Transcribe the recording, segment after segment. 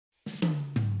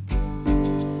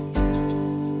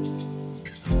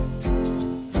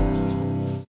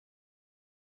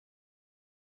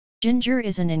Ginger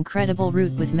is an incredible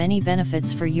root with many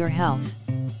benefits for your health.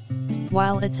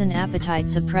 While it's an appetite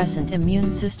suppressant,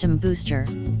 immune system booster,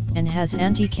 and has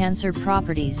anti-cancer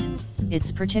properties,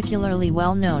 it's particularly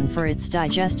well known for its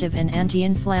digestive and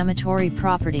anti-inflammatory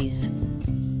properties.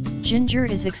 Ginger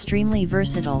is extremely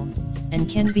versatile, and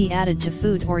can be added to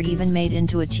food or even made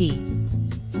into a tea.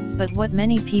 But what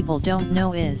many people don't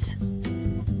know is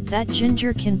that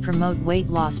ginger can promote weight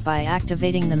loss by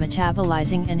activating the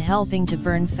metabolizing and helping to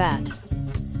burn fat.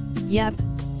 Yep,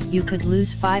 you could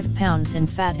lose 5 pounds in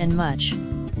fat and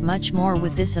much more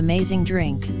with this amazing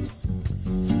drink.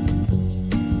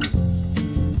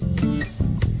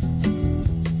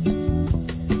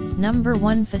 Number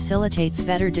 1. Facilitates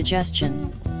better digestion.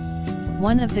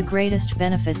 One of the greatest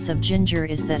benefits of ginger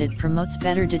is that it promotes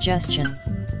better digestion.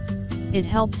 It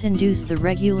helps induce the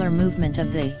regular movement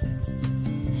of the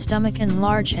stomach and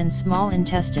large and small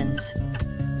intestines.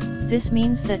 This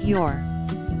means that your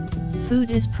food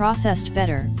is processed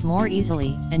better, more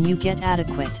easily, and you get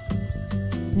adequate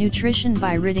nutrition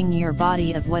by ridding your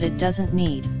body of what it doesn't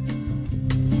need.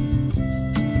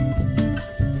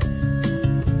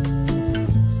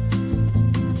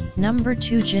 Number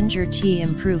 2. Ginger tea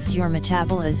improves your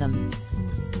metabolism.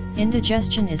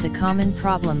 Indigestion is a common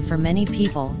problem for many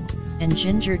people, and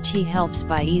ginger tea helps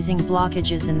by easing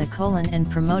blockages in the colon and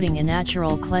promoting a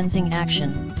natural cleansing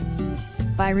action.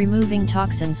 By removing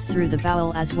toxins through the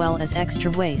bowel as well as extra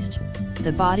waste,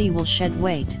 the body will shed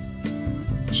weight.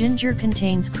 Ginger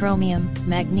contains chromium,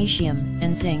 magnesium,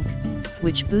 and zinc,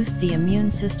 which boost the immune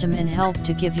system and help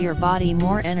to give your body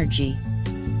more energy.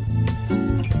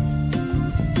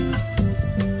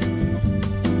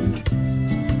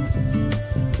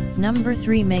 Number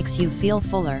 3. Makes you feel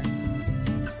fuller.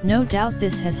 No doubt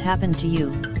this has happened to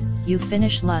you. You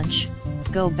finish lunch,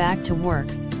 go back to work,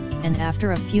 and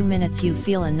after a few minutes you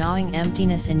feel a gnawing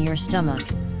emptiness in your stomach.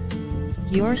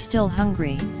 You're still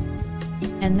hungry.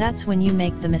 And that's when you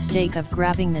make the mistake of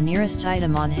grabbing the nearest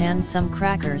item on hand, some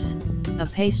crackers, a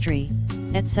pastry,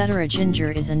 etc.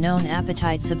 Ginger is a known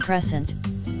appetite suppressant,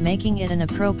 making it an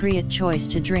appropriate choice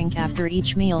to drink after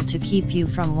each meal to keep you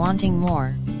from wanting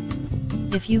more.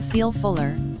 If you feel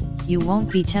fuller, you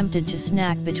won't be tempted to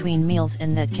snack between meals,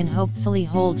 and that can hopefully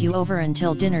hold you over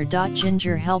until dinner.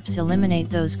 Ginger helps eliminate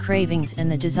those cravings and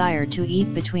the desire to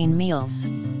eat between meals.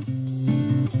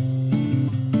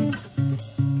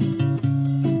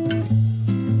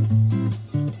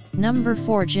 Number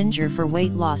 4. Ginger for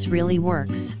weight loss really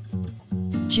works.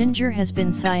 Ginger has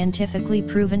been scientifically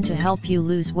proven to help you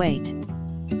lose weight.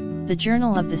 The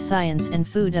Journal of the Science and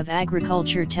Food of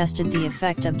Agriculture tested the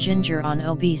effect of ginger on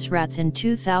obese rats in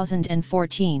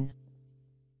 2014.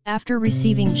 After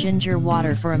receiving ginger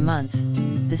water for a month,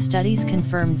 the studies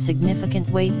confirmed significant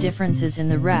weight differences in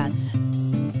the rats.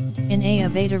 In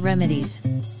Ayurveda remedies,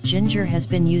 ginger has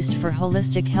been used for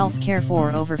holistic health care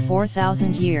for over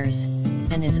 4,000 years,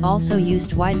 and is also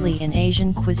used widely in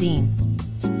Asian cuisine.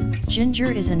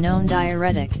 Ginger is a known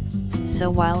diuretic, so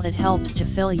while it helps to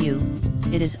fill you,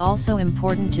 it is also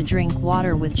important to drink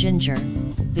water with ginger,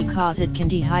 because it can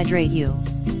dehydrate you.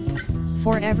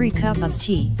 For every cup of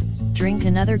tea, drink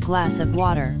another glass of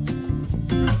water.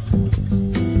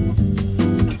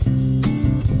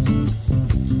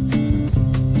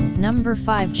 Number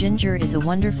 5. Ginger is a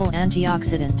wonderful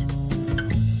antioxidant.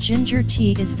 Ginger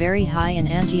tea is very high in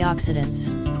antioxidants,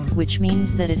 which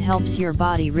means that it helps your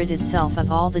body rid itself of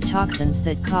all the toxins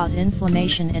that cause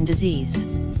inflammation and disease.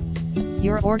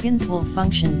 Your organs will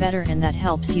function better, and that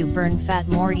helps you burn fat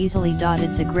more easily.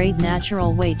 It's a great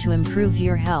natural way to improve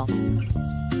your health.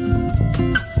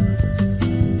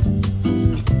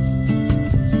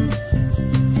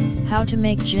 How to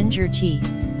make ginger tea.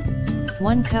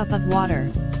 1 cup of water,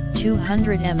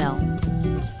 200 ml.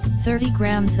 30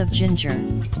 grams of ginger,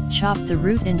 chop the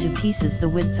root into pieces the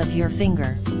width of your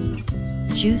finger.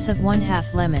 Juice of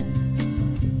 1/2 lemon.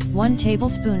 1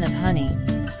 tablespoon of honey,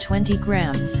 20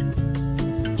 grams.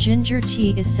 Ginger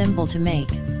tea is simple to make.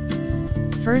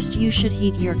 First, you should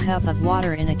heat your cup of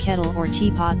water in a kettle or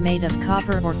teapot made of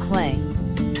copper or clay.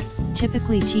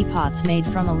 Typically, teapots made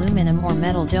from aluminum or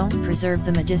metal don't preserve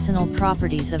the medicinal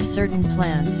properties of certain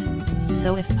plants,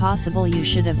 so if possible you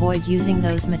should avoid using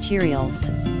those materials.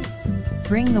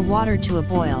 Bring the water to a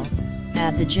boil,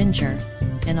 add the ginger,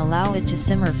 and allow it to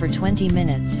simmer for 20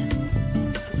 minutes.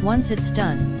 Once it's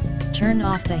done, turn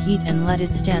off the heat and let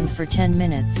it stand for 10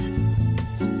 minutes.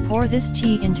 Pour this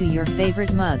tea into your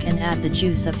favorite mug and add the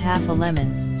juice of half a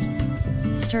lemon.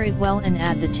 Stir it well and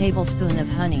add the tablespoon of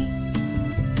honey.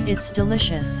 It's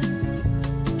delicious.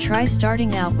 Try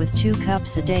starting out with 2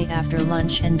 cups a day after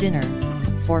lunch and dinner,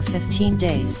 for 15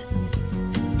 days.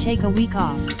 Take a week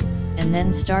off, and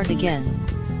then start again.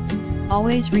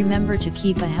 Always remember to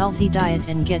keep a healthy diet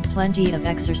and get plenty of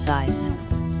exercise.